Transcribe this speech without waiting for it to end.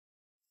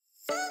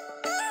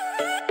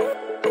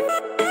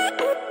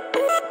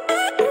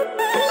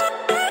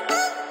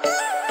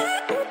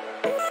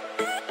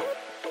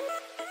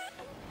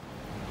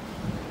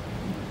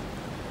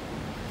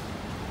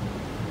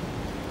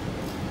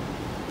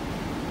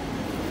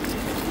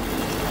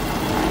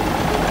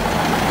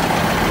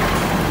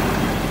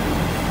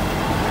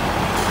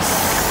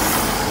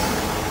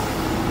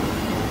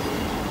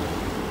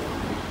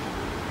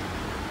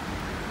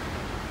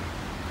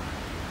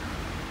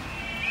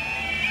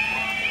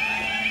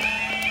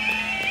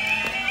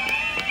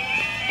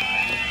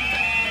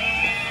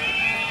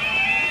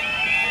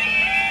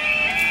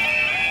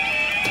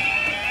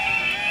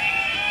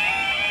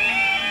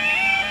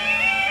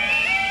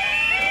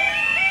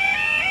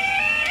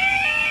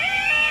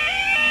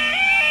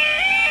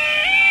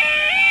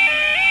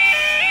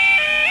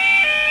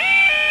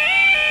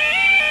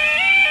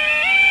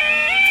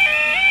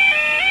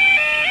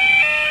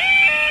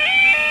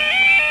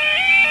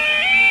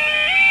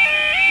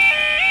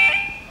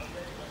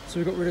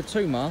ordered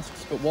 2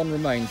 masks, but 1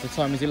 remains. The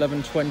time is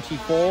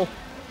 11:24,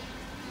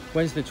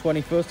 Wednesday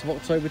 21st of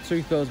October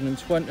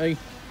 2020.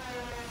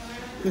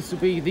 This will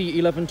be the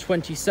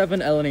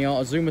 11:27 LNER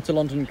Azuma to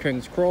London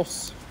King's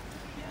Cross,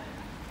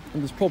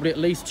 and there's probably at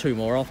least 2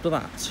 more after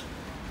that.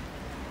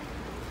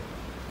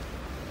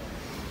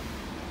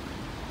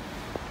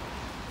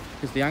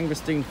 Because the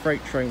Angerstein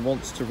freight train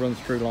wants to run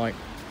through like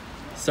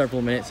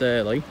several minutes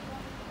early.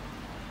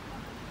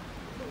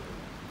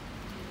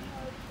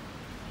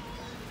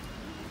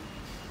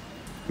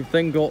 We've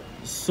then got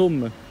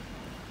some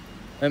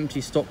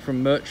empty stock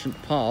from Merchant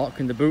Park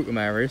in the Bootham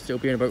area, so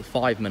it'll be in about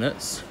 5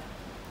 minutes.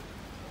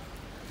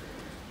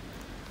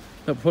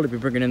 They'll probably be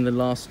bringing in the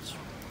last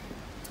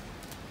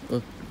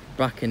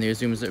back in the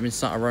Azumas that have been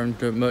sat around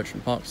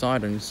Merchant Park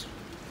sidings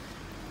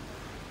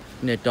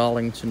near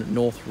Darlington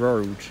North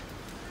Road.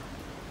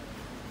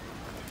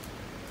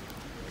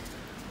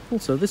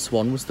 Also, this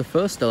one was the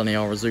first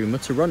LNER Azuma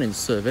to run in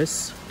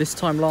service this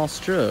time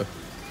last year,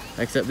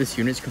 except this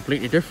unit's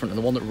completely different, and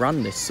the one that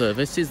ran this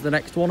service is the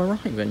next one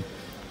arriving.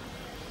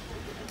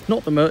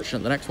 Not the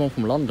Merchant, the next one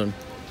from London.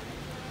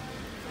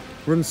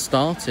 Run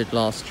started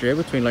last year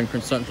between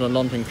Lincoln Central and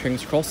London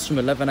King's Cross from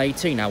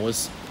 11:18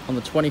 hours on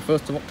the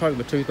 21st of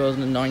October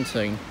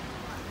 2019.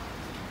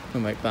 The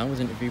mate Ban was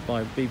interviewed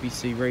by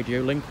BBC Radio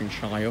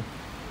Lincolnshire.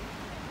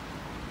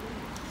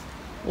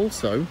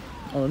 Also,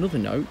 on another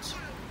note,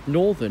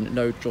 Northern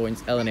now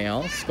joins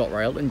LNER,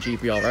 ScotRail and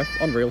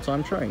GBRF on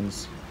real-time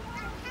trains.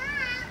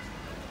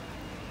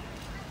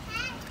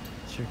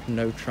 So you can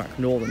now track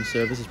Northern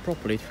services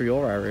properly through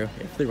your area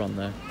if they run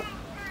there.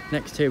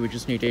 Next here we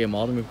just need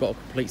EMR, and we've got a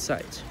complete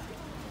set.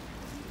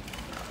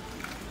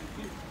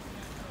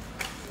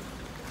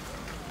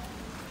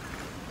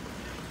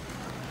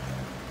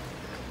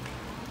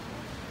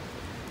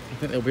 I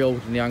think they'll be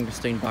holding the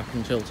Angerstein back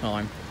until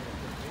time.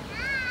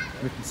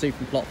 We can see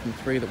from platform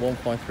 3 that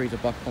 153s are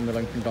back on the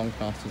Lincoln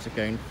Doncasters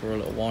again for a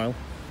little while.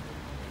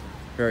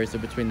 Varies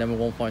between them and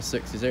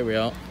 156s. Here we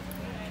are.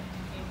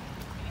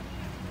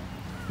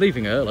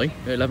 Leaving early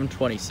at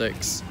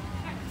 11:26.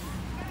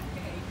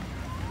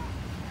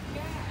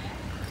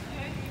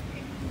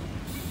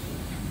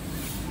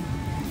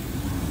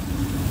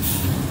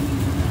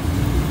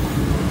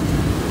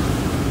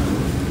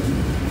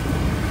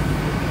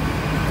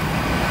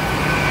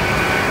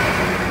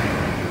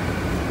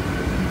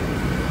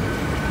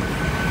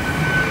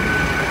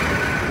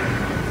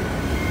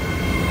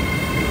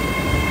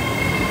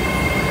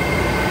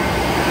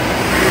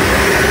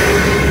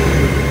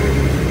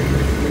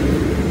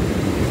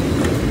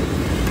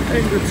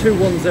 Angler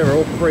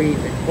 210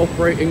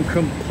 operating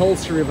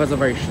compulsory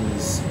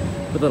reservations.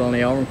 With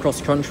LNER and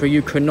cross country,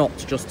 you cannot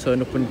just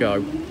turn up and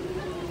go,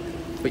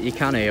 but you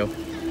can here.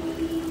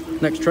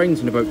 Next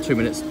train's in about 2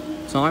 minutes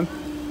time,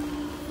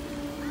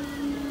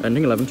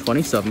 ending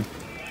 11:27.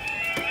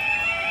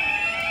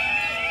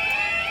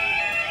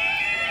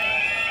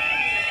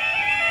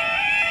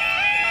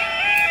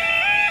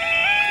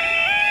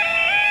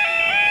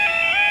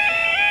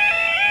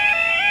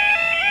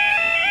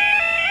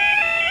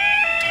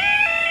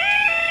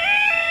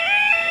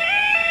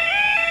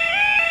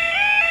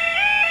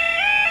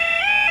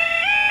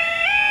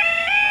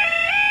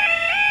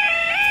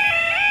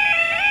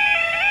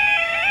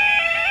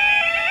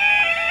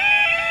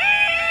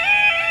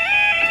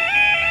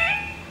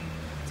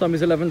 Time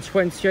is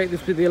 11:28. This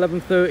will be the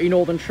 11:30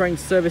 Northern train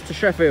service to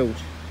Sheffield.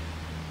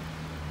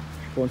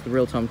 According to the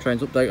real-time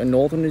trains update, and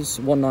Northern is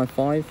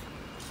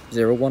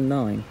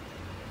 195019.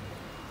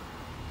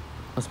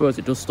 I suppose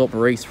it does stop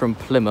Reese from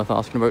Plymouth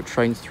asking about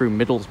trains through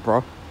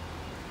Middlesbrough.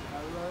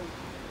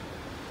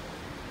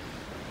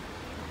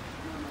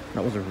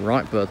 That was a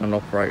right burden on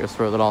operators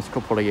through the last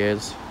couple of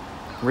years.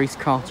 Reese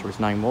Carter, his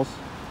name was.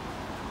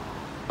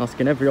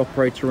 Asking every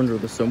operator under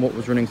the sun what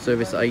was running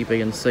service A,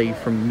 B and C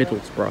from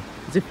Middlesbrough,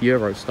 as if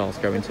Eurostar's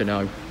going to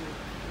know.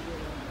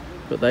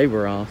 But they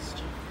were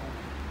asked.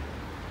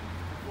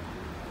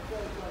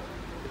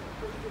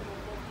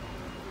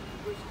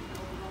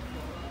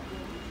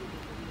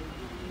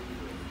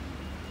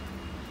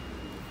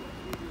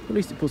 At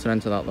least it puts an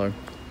end to that though.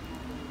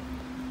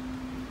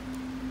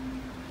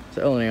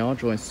 So LNER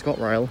joins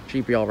ScotRail,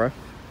 GBRF.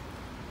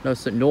 No,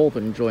 St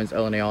Northern joins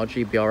LNER,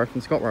 GBRF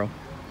and ScotRail.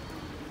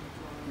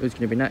 Who's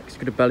going to be next?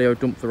 Could have Bellio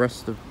dump the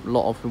rest of the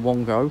lot off in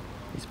one go?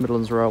 East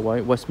Midlands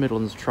Railway, West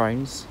Midlands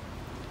trains,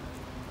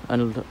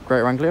 and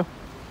Greater Anglia,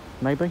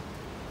 maybe?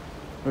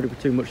 Would it be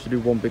too much to do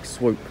one big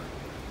swoop?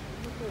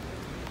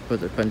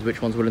 But it depends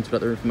which one's willing to let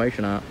their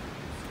information out.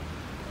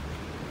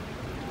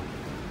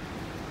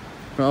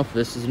 Right after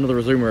this is another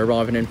Azuma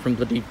arriving in from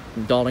the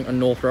Darlington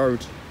North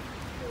Road.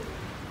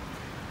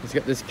 Let's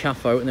get this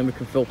CAF out and then we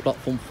can fill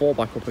platform 4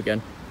 back up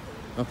again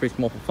after he's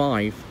come off at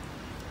 5.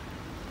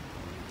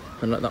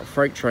 And let that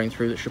freight train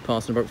through that should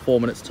pass in about 4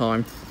 minutes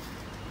time.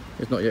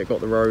 He's not yet got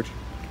the road.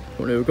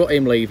 But we've got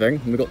him leaving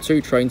and we've got 2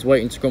 trains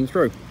waiting to come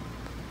through.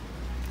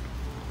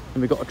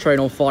 And we've got a train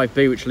on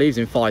 5B which leaves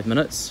in 5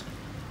 minutes.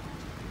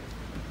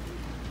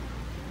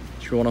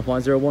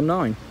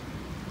 315019.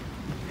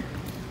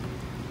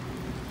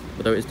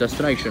 Without its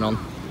destination on.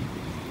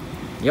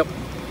 Yep.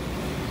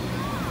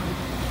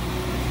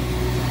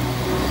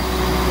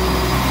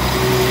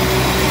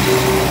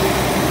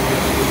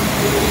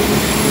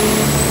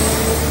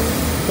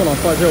 Come on,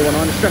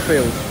 5019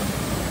 Sheffield.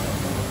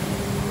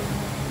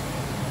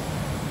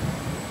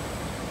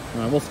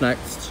 Alright, what's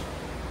next?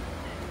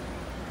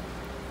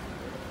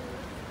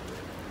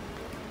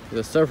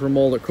 There's several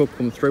more that could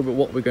come through, but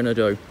what we're going to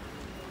do?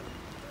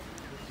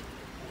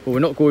 Well, we're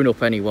not going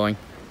up anyway.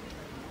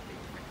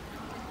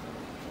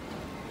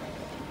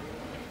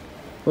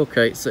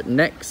 Okay, so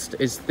next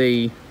is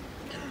the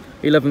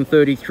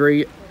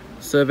 1133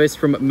 service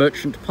from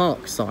Merchant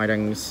Park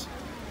sidings.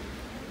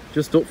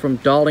 Just up from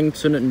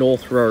Darlington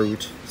North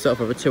Road, set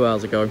up over 2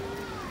 hours ago.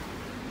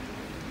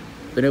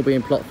 Then he'll be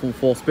in platform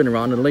 4, spin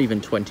around and leave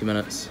in 20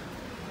 minutes.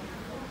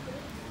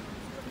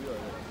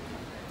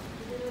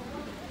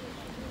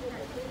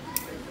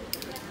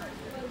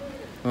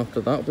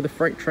 After that will be the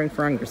freight train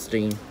for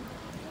Angerstein.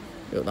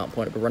 At that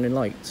point it'll be running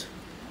late.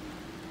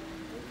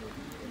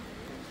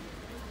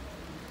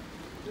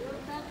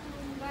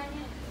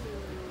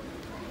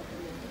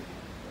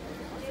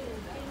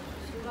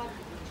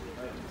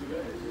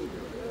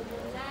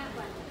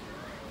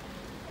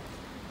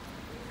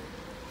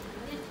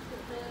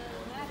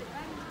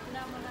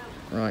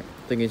 Right,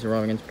 thing is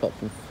arriving into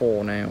platform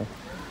 4 now.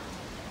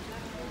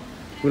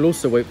 We'll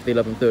also wait for the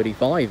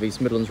 1135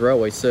 East Midlands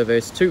Railway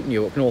service to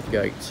Newark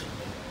Northgate.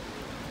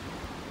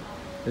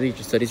 As he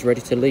just said, he's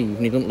ready to leave,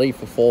 and he doesn't leave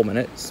for 4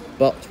 minutes,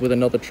 but with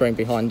another train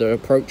behind the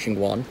approaching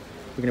one,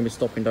 we're going to be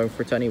stopping down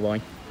for it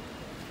anyway.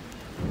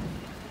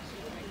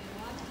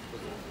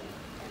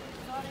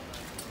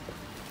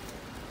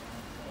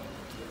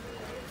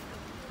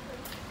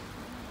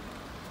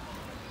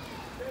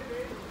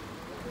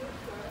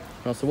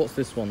 Now, so what's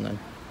this one then?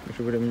 Which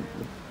would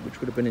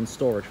have been in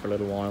storage for a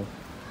little while.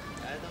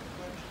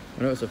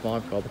 I know it's a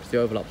 5 car because the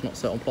overlap's not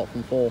set on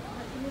platform 4.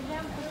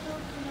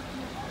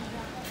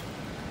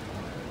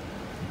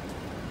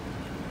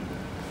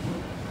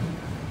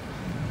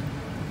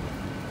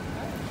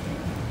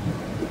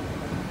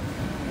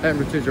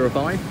 Edinburgh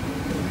 205.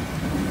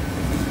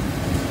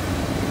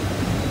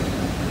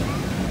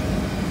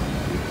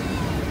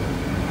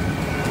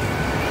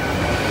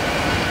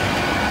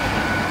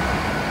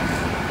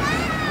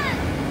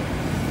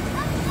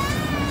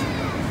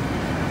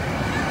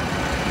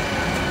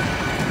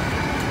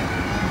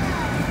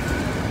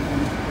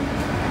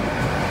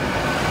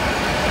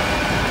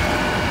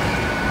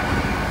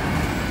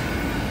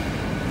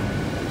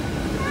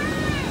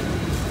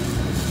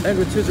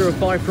 Edinburgh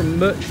 205 from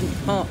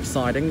Merchant Park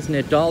sidings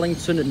near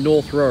Darlington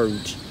North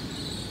Road.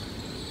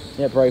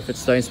 Yeah, Brayford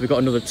staying, so we've got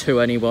another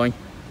 2 anyway.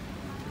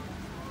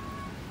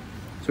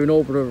 So in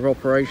order of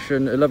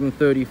operation,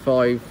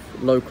 1135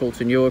 local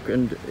to Newark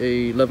and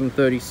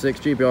 1136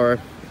 GBRF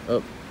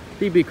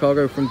DB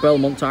cargo from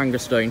Belmont to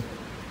Angerstein.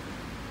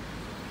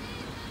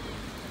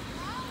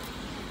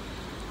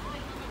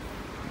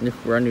 And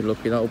if we're any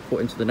lucky, that'll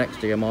put into the next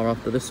DMR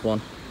after this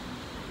one.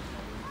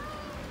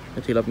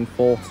 At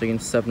 11:40 in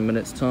 7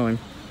 minutes time.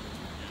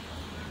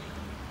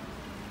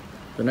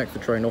 The next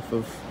train off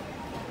of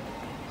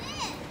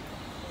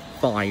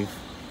 5.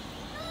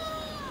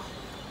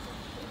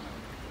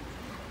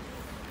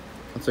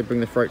 I'd say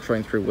bring the freight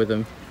train through with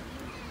him.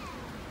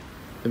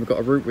 Then we've got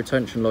a route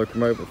retention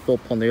locomotive at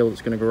Thorpe on the Hill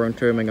that's going to go around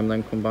Birmingham and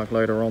then come back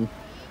later on.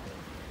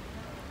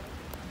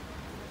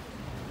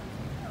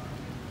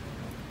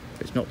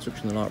 It's not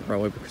touching the light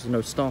railway because there's no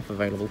staff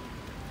available.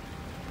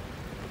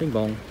 Ding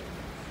bong.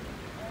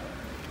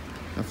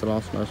 That's the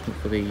last announcement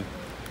for the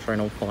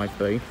train on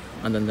 5B,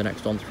 and then the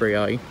next on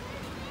 3A.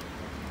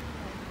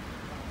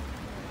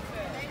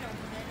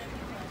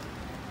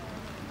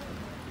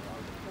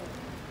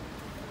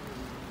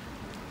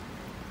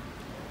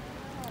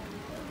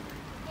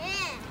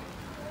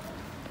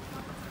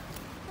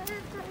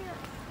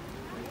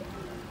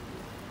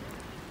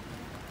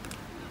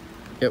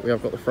 Yep, we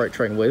have got the freight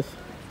train with.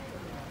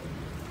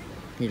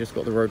 You just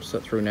got the road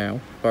set through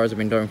now. Barrows have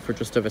been down for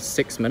just over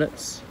 6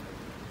 minutes.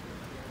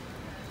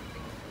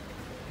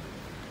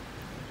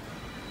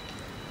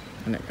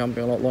 And it can be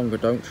a lot longer.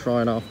 Don't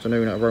try an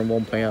afternoon at around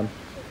 1 PM.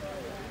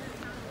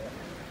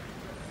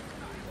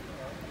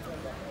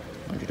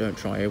 And you don't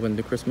try it when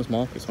the Christmas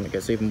market's when it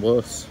gets even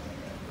worse.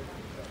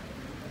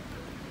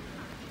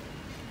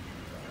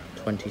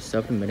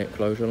 27-minute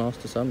closure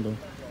last December.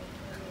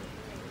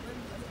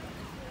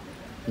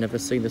 Never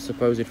seen the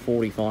supposed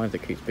 45 that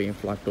keeps being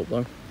flagged up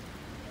though.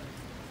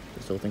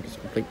 I still think it's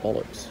complete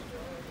bollocks.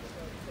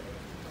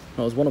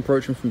 Now, there's one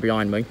approaching from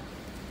behind me.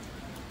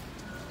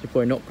 You're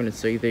probably not going to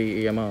see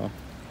the EMR.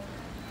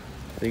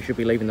 He should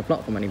be leaving the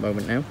platform any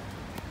moment now.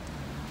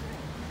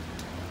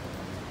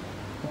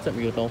 I'll take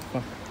me your off.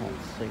 I can't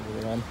see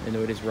what they're on, even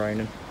though it is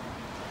raining.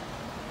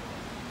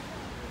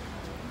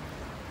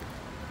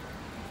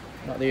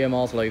 Right, the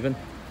EMR's leaving.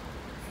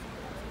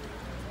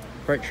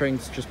 Freight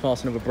train's just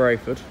passing over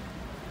Brayford.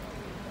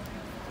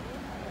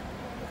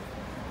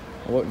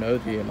 I won't know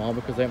the EMR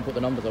because they haven't put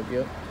the numbers up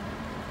yet.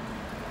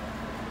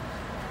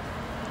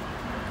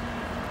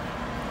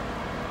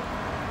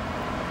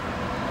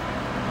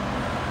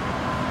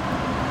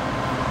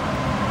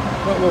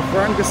 Well, for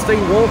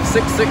Angustine Wharf,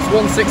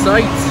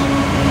 66168.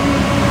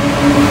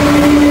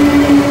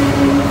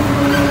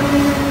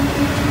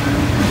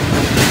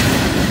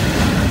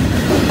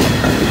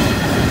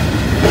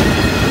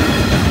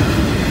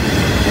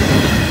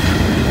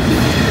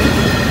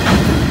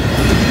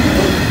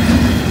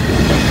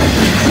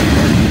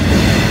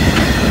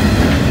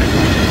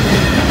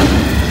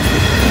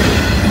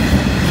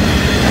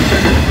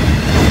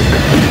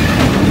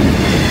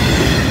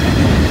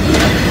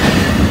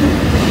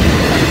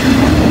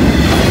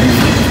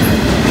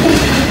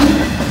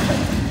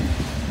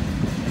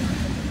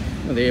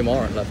 The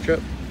EMR and left trip.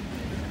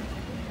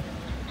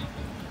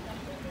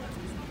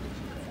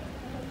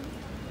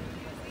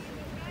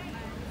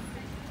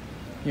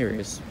 Here he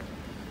is.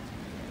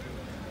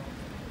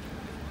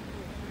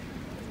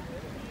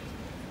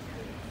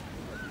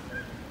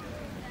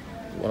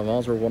 One of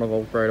ours or one of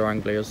old Greater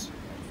Anglia's?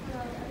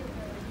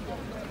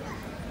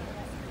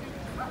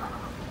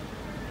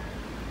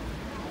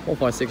 One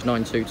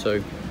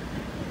 56922.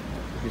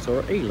 You saw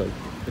at Ely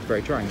with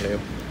Greater Anglia.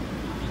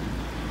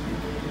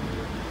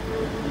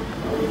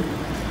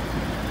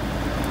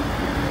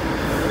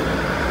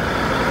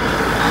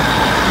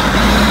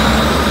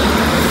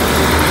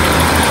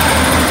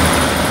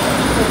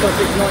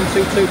 Six nine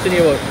two two to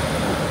Newark.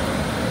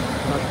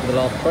 That's for the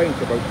last train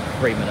for about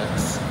 3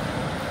 minutes.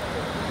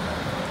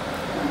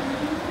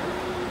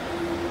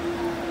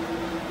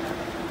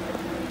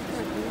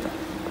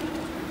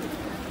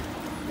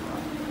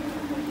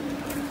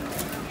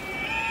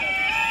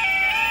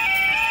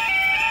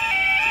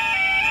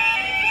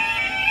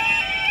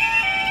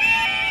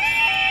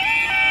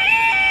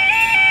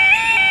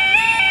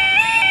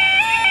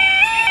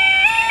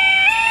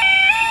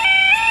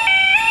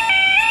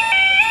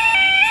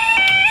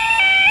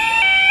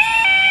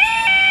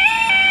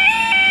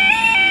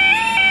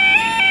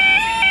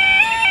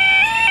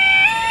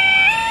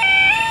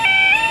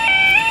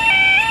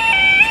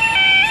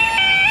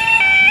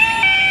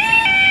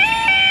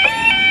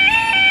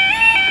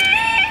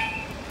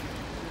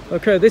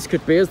 Okay, this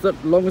could be as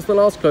long as the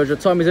last closure.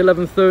 Time is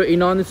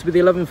 11:39. This will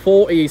be the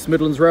 11:40 East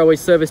Midlands Railway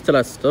service to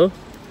Leicester.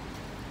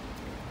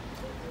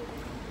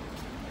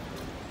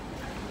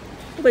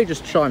 Well, they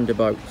just chimed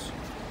about.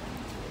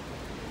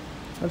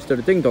 I've stood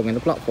a ding-dong in the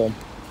platform.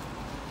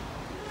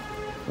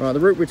 Right, the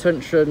route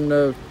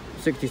retention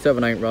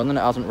 67 ain't run, and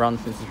it hasn't run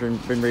since it's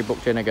been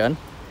rebooked in again.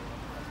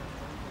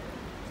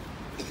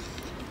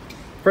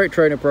 Freight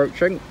train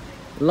approaching.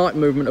 Light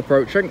movement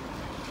approaching.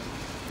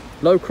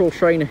 Local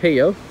train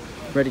here.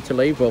 Ready to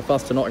leave, well,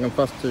 fast to Nottingham,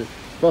 fast to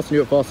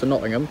Newark, fast to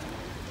Nottingham.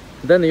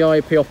 Then the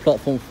IAP off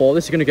platform 4.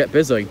 This is going to get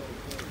busy.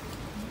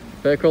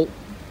 Vehicle.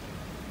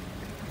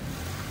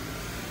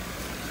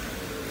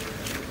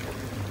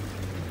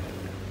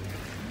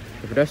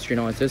 The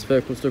pedestrianised this,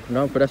 vehicles still come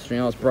down,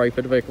 pedestrianised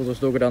Brayford, vehicles will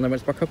still go down, then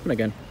it's back up and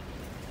again.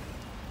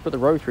 But the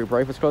road through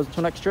Brayford's closed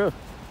until next year.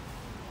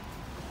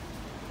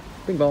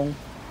 Bing bong.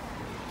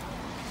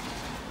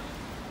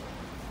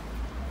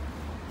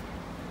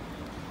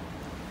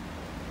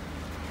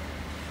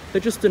 They're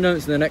just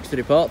announcing the next to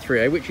depart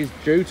 3A, which is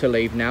due to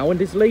leave now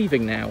and is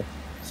leaving now.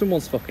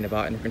 Someone's fucking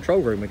about in the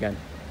control room again.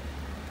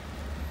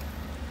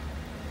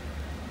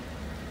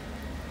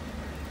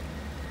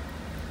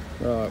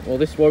 Right, well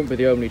this won't be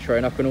the only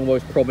train, I can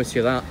almost promise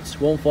you that.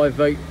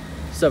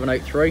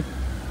 158783.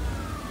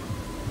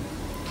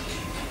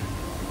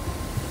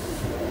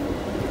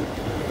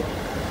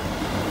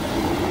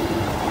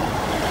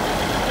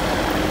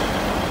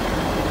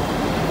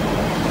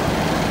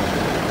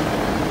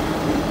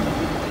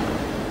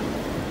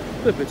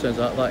 If it turns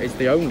out that is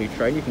the only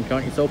train, you can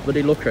count yourself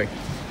bloody lucky,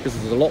 because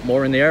there's a lot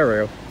more in the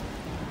area.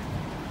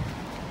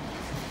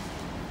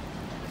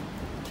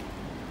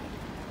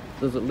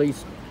 There's at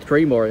least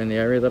 3 more in the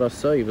area that I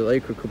see, but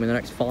they could come in the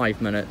next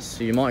 5 minutes,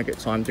 so you might get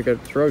time to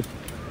get through,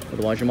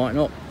 otherwise you might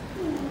not.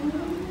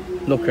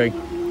 Lucky.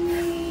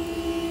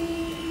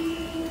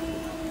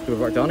 So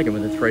we're back down again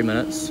within 3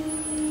 minutes.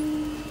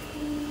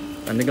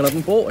 Ending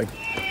 11:40.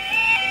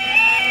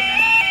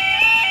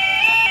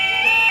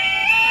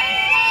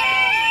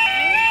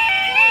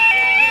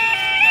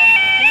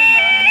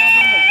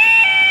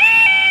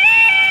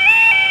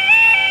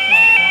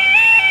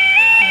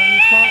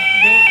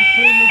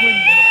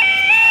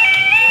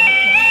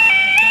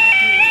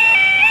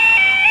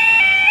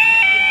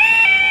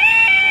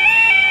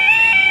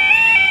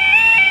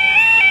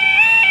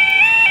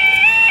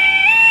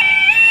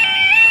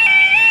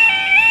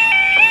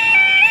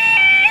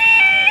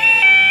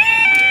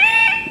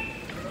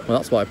 Well,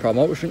 that's why I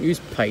promote we shouldn't use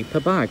paper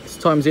bags.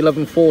 Time's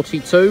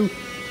 11:42.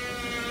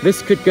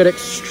 This could get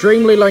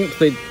extremely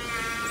lengthy.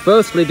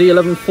 Firstly, the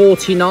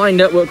 11:49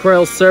 Network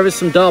Rail service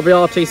from Derby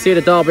RTC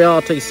to Derby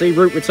RTC,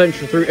 route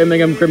retention through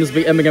Immingham,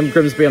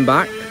 Grimsby and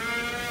back.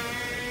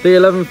 The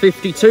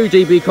 11:52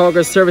 DB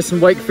Cargo service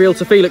from Wakefield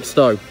to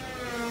Felixstowe.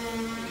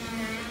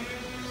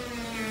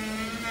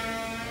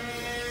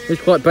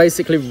 It's quite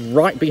basically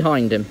right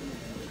behind him.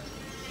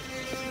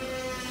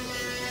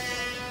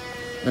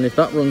 And if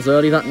that runs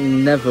early, that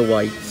never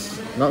waits.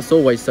 That's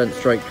always sent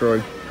straight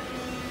through.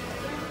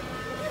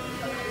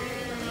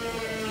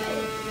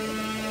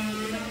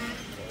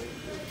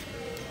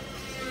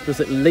 There's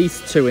at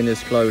least 2 in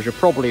this closure,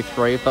 probably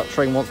 3 if that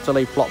train wants to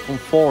leave platform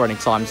 4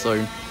 anytime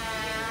soon.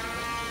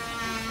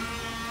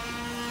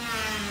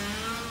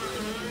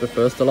 The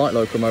first a light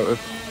locomotive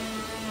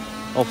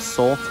of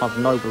sort, I've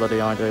no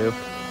bloody idea.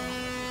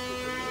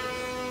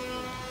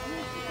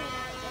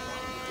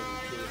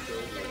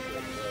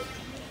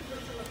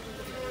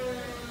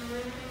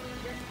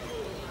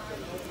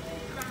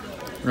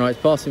 Right,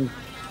 it's past the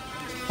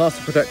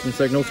protection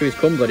signal, so he's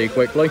come bloody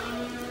quickly.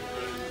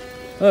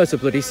 Oh, it's a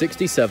bloody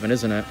 67,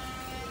 isn't it?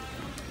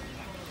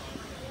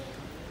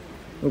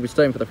 We'll be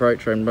staying for the freight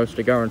train,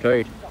 mostly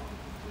guaranteed.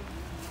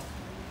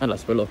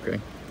 Unless we're lucky.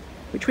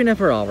 Which we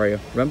never are here.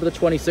 Remember the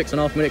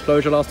 26.5-minute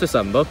closure last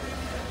December?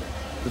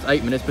 There's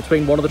 8 minutes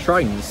between one of the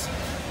trains.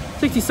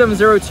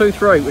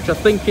 67023, which I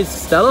think is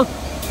Stella.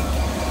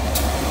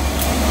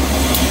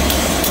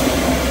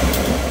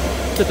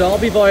 To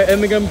Derby via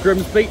Immingham,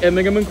 Grimsby,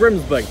 Immingham and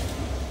Grimsby.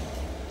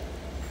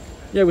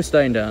 Yeah, we're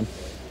staying down.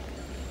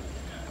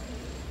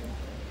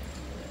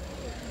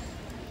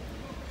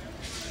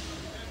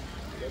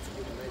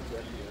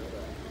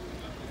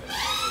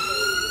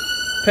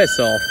 Piss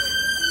off.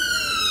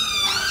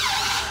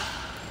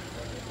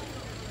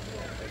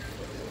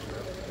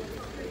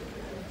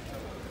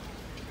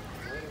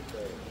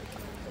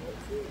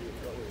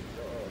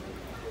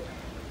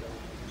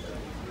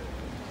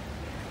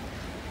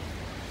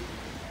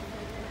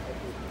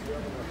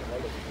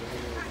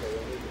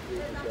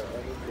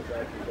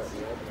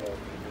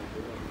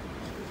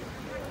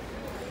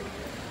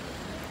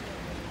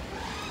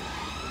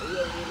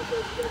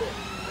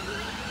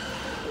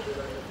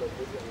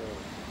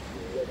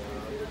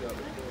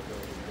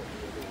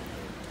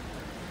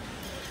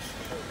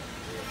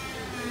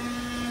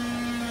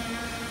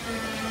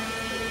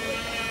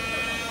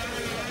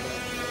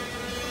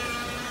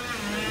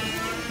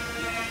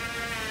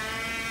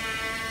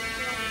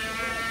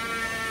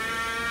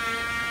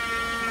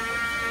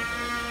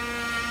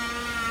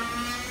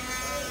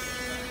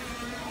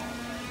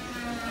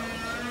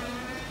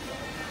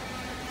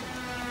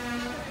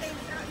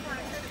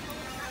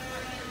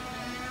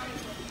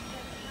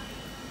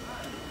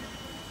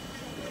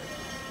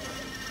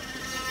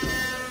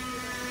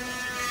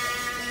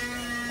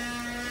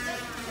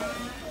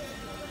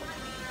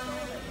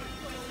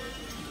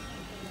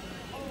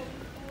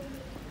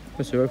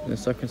 So we open the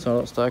second side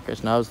of that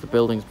staircase now as the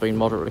building's been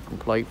moderately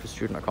complete for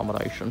student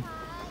accommodation.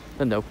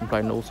 Then they'll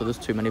complain also there's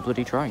too many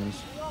bloody trains.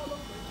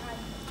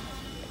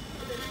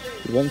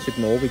 We wanted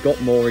more, we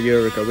got more a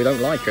year ago, we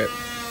don't like it.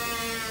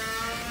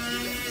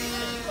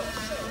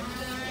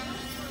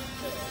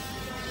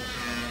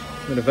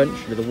 And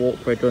eventually the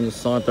walkway down the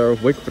side there of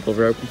Wigford will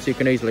reopen so you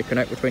can easily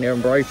connect between here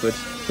and Brayford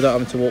without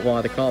having to walk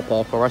via the car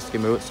park or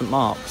Eskimo at St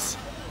Mark's.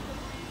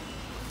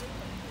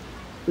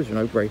 As you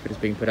know, Brayford has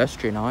been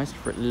pedestrianised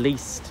for at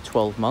least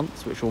 12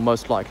 months, which will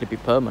most likely be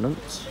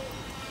permanent,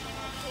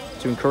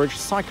 to encourage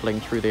cycling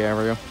through the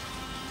area.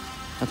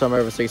 The time I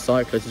ever see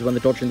cyclists is when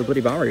they're dodging the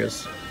bloody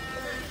barriers.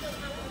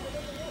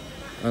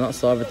 And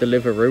that's either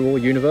Deliveroo or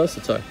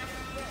University.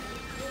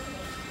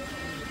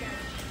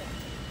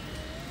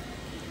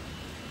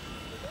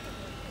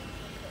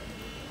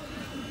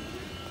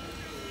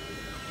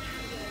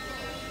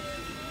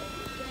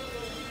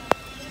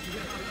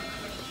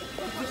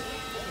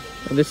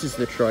 And this is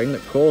the train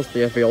that caused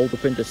the heavy hold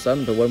up in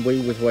December when we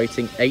was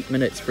waiting 8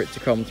 minutes for it to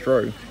come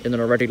through in an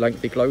already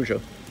lengthy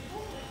closure.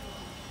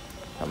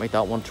 That made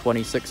that one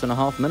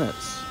 26.5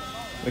 minutes,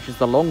 which is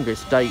the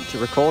longest date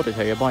recorded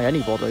here by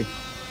anybody.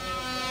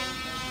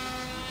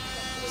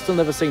 Still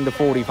never seen the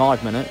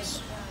 45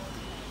 minutes.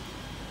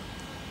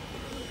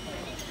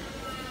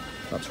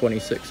 That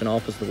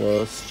 26.5 is the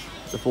worst.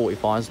 The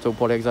 45 is still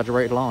probably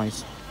exaggerated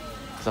lies,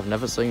 because I've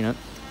never seen it.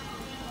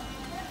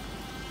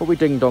 What we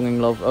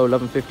ding-donging, love? Oh,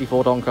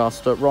 11:54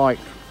 Doncaster. Right.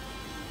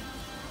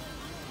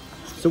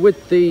 So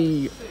with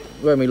the,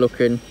 where are we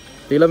looking?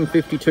 The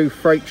 11:52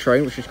 freight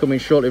train, which is coming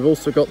shortly. We've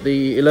also got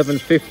the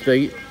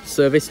 11:50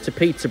 service to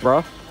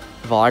Peterborough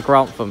via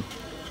Grantham,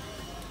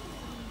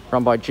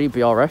 run by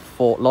GBRF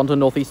for London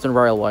North Eastern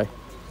Railway.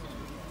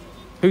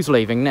 Who's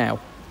leaving now?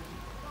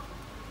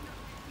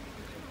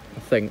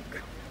 I think.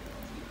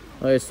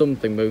 There's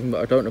something moving,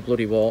 but I don't know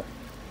bloody what.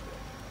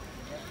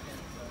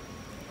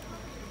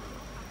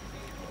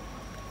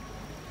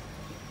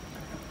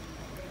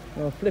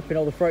 Oh, flipping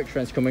all the freight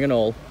trains coming and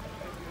all.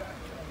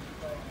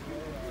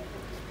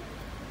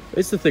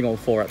 Is the thing on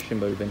 4 actually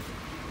moving?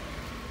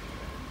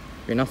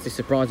 Be a nasty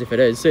surprise if it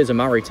is. Here's a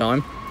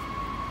maritime.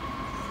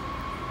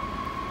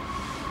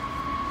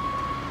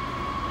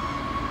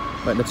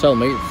 Waiting to tell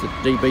me it's a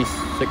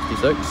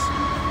DB66.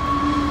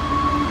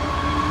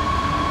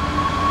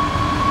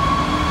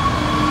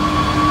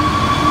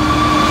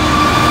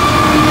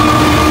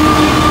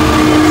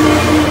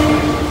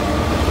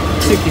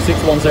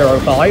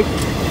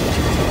 $66,105.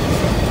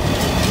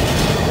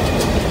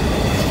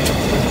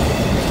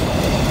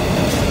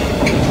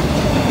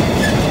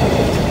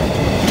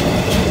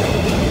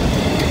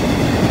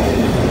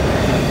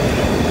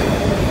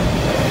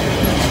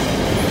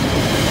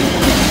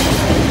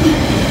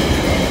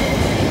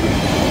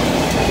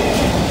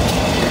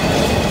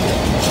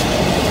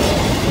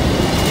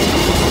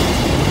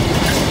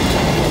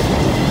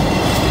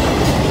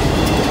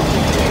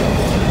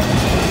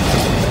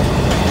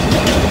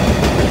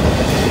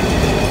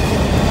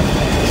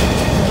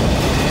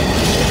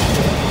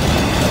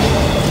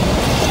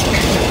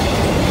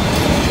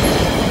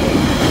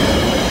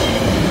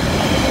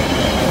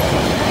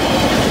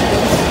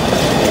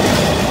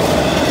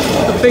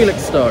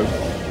 Felixstowe.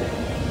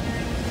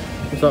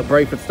 Looks like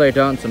Brayford stayed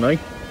down to me.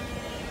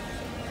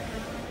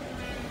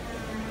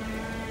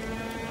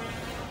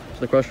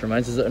 So the question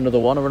remains, is it another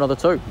one or another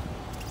two?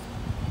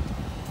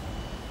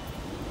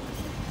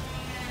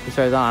 If we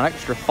say that an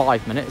extra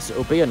 5 minutes,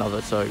 it'll be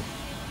another two.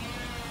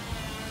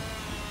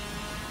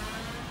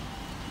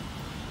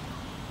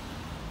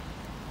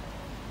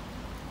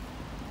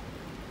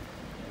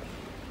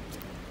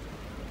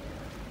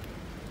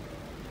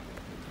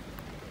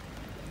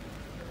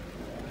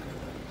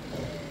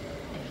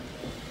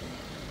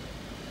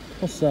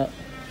 What's that?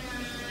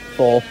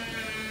 4.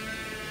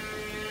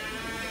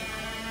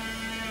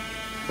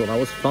 Thought that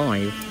was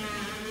 5.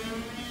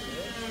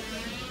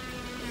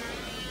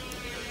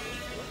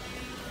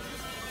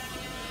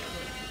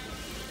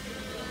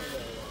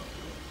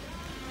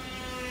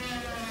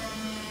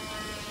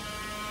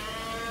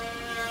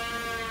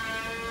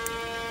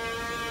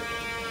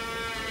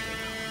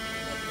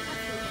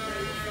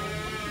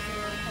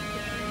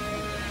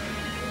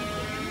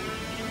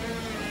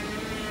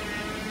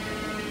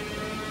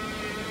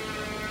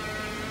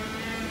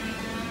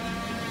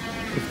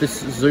 If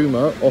this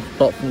zoomer off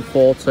platform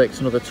 4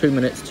 takes another 2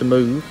 minutes to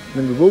move,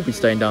 then we will be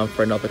staying down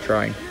for another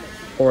train,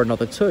 or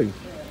another 2.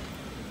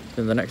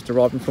 Then the next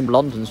arriving from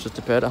London's just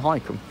appeared at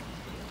Highcombe.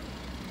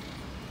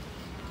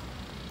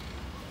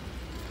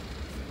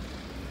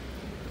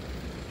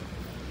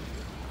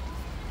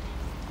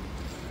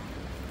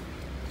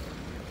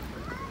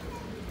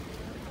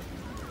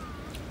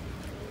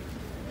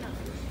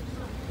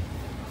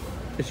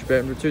 This should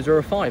be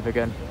 205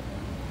 again.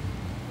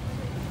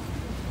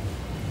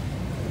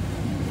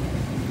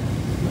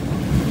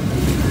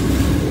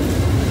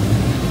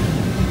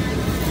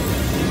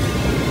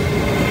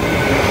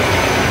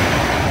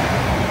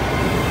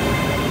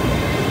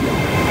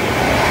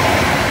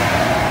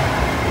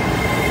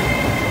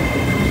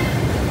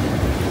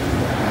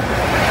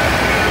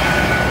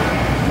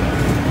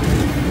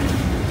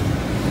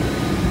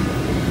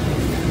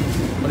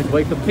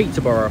 Way for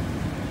Peterborough.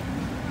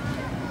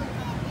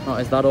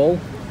 Right, is that all?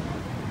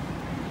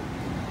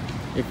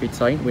 If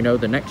it ain't, we know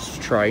the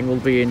next train will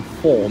be in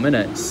 4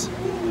 minutes.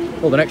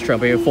 Well, the next train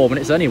will be in 4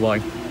 minutes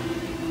anyway.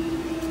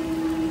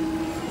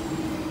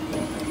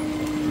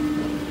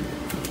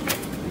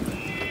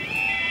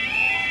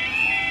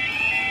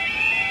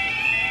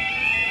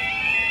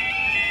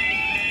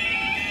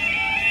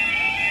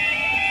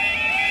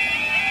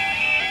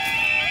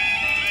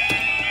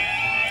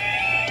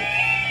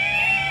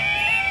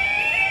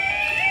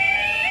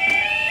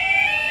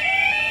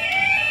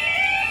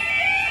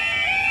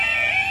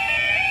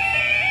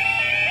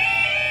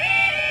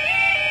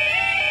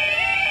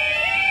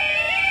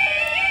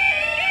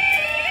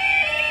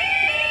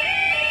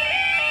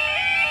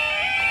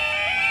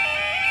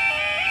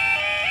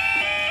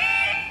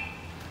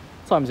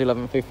 Time's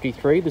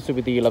 11:53. This will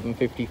be the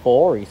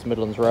 11:54 East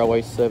Midlands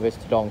Railway service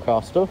to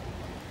Doncaster.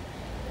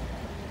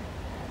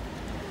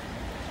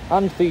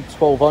 And the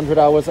 1200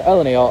 hours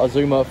LNER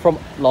Azuma from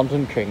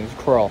London King's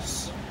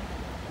Cross,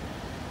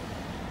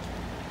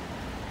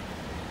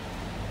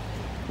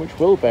 which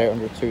will be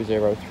under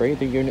 203,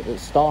 the unit that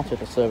started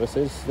the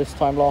services this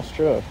time last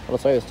year. Well, I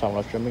say this time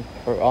last year, I mean,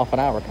 for half an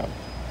hour ago.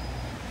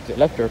 Because it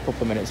left her a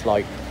couple of minutes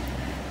late.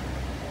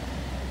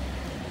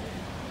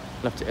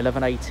 Left at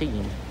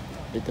 11:18.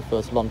 Did the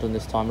first London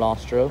this time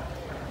last year,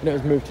 and it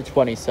was moved to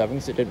 27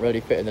 because it didn't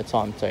really fit in the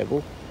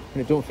timetable,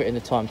 and it don't fit in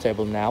the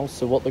timetable now.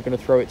 So what they're going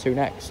to throw it to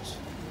next?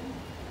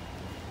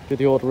 Do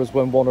the order is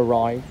when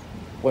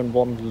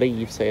one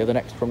leaves here, the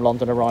next from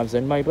London arrives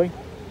in, maybe?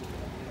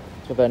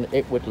 So then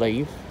it would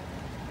leave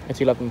at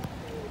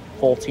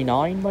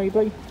 11:49,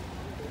 maybe?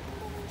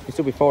 You'd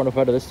still be far enough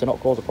ahead of this to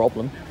not cause a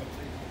problem.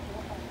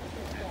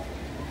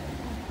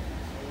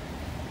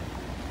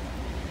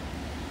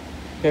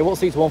 Okay,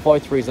 what's these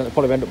 153s then? They'll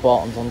probably end up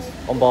Barton's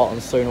on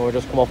Barton's soon, or we'll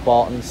just come off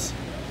Barton's.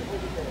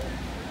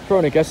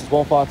 Throwing a guess, it's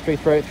 153,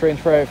 383 and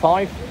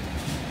 385.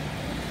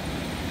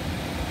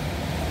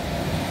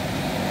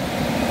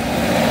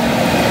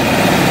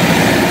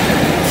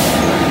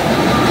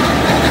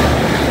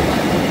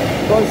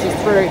 Closest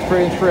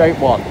 383 and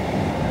 381.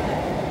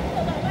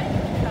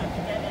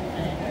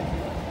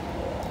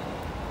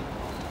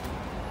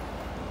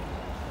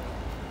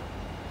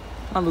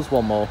 And there's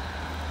one more.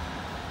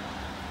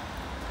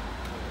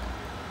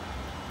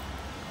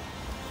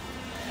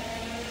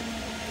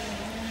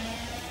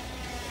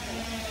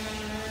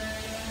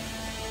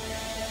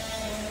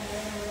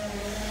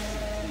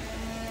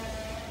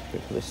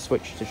 Wait for this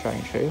switch to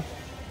change here.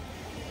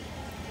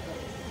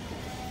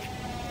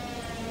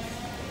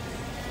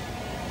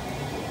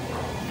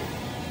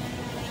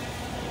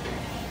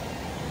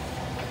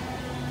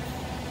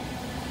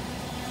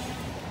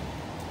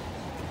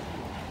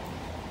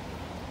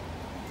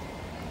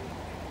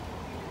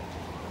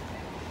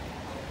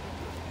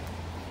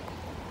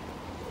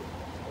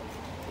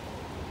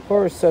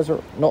 Forest says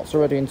not's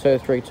already in tier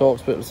 3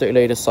 talks, but the city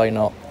leaders say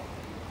not.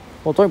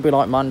 Well, don't be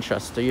like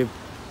Manchester. You've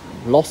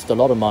lost a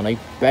lot of money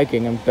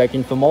begging and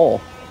begging for more.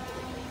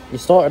 You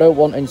started out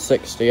wanting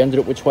 60, ended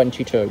up with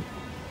 22.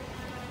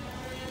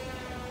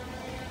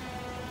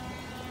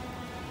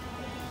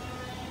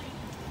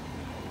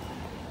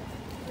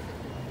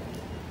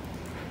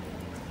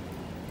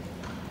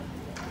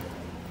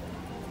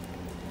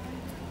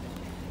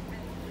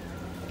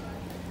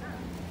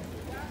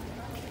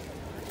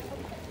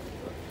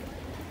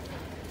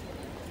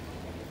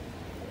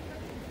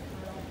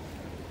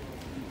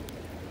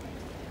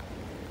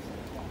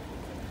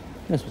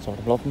 This was on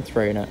a block and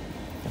 3 in it.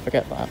 I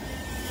forget that.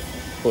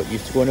 But it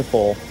used to go in a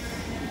 4.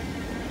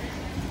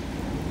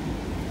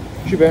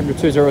 Should be under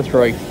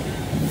 203.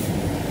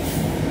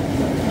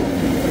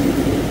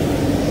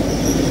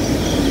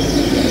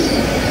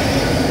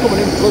 Coming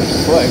in close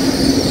to play.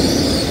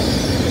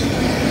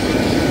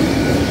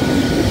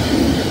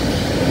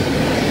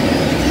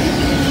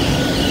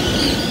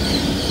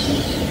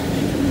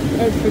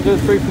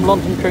 H203 from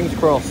London King's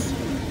Cross.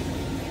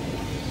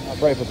 That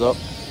brake us up.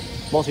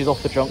 Once he's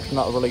off the junction,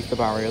 that'll release the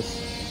barriers.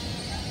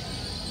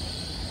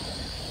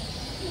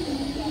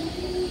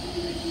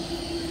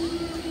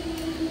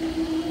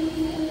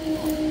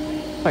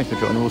 Thanks for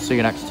joining, we'll see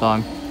you next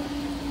time.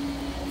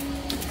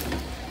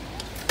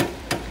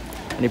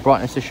 Any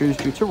brightness issues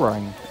due to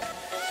rain?